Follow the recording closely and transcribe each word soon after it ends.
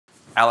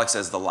Alex,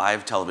 as the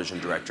live television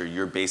director,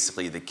 you're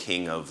basically the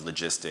king of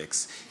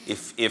logistics.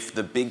 If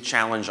the big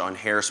challenge on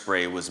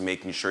Hairspray was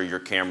making sure your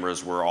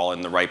cameras were all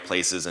in the right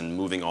places and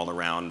moving all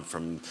around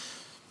from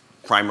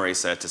primary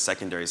set to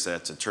secondary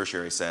set to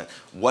tertiary set,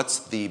 what's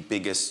the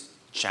biggest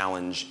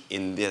challenge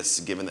in this,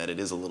 given that it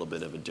is a little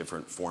bit of a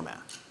different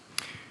format?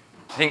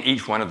 I think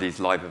each one of these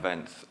live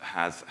events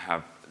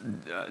have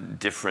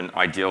different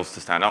ideals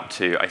to stand up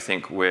to. I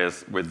think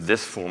with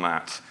this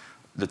format,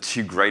 the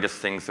two greatest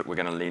things that we're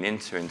going to lean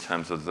into in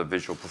terms of the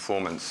visual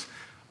performance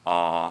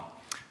are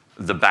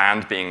the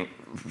band being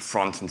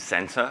front and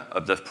center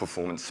of the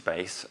performance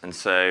space. And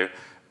so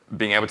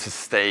being able to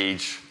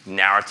stage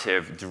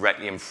narrative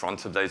directly in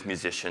front of those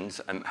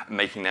musicians and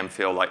making them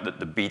feel like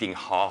the beating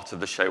heart of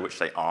the show, which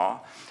they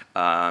are,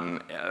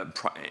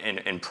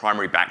 in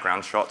primary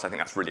background shots. I think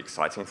that's really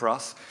exciting for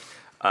us.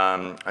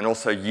 And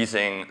also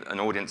using an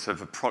audience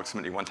of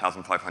approximately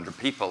 1,500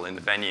 people in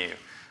the venue,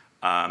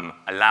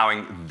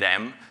 allowing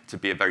them to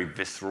be a very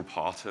visceral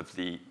part of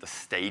the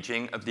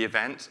staging of the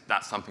event.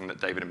 That's something that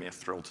David and me are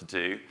thrilled to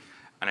do.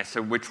 And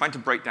so we're trying to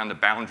break down the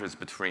boundaries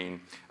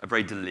between a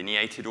very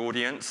delineated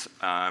audience.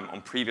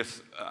 On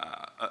previous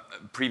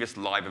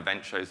live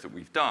event shows that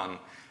we've done,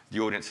 the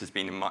audience has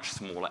been a much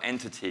smaller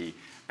entity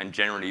and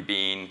generally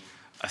been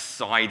a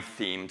side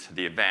theme to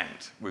the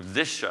event. With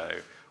this show,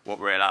 what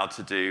we're allowed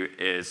to do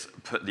is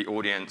put the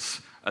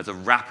audience as a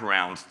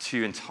wraparound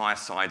to entire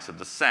sides of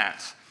the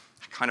set,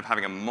 kind of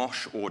having a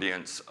mosh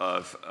audience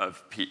of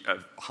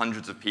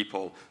hundreds of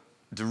people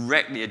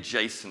directly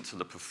adjacent to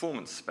the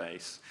performance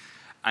space.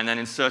 And then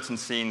in certain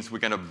scenes, we're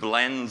going to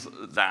blend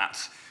that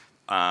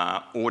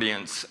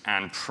audience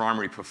and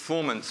primary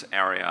performance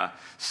area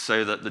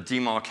so that the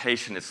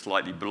demarcation is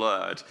slightly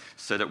blurred,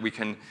 so that we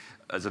can,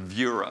 as a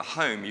viewer at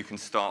home, you can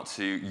start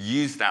to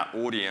use that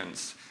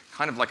audience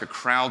kind of like a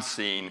crowd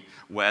scene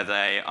where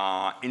they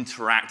are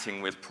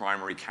interacting with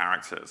primary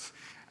characters.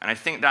 And I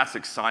think that's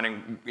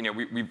exciting. You know,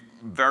 we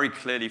very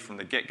clearly from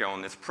the get-go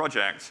on this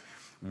project,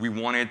 we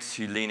wanted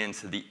to lean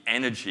into the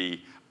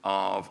energy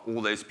of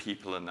all those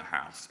people in the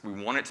house. We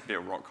want it to be a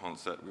rock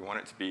concert. We want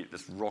it to be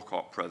this rock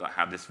opera that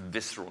had this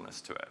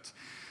visceralness to it.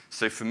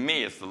 So for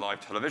me, as the live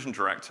television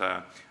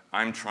director,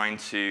 I'm trying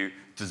to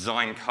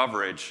design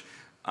coverage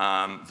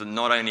that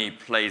not only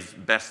plays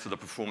best to the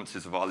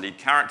performances of our lead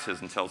characters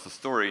and tells the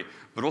story,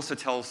 but also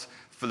tells,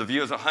 for the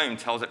viewers at home,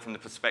 tells it from the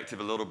perspective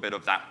a little bit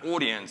of that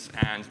audience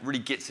and really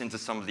gets into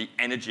some of the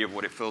energy of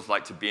what it feels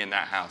like to be in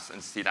that house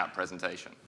and see that presentation.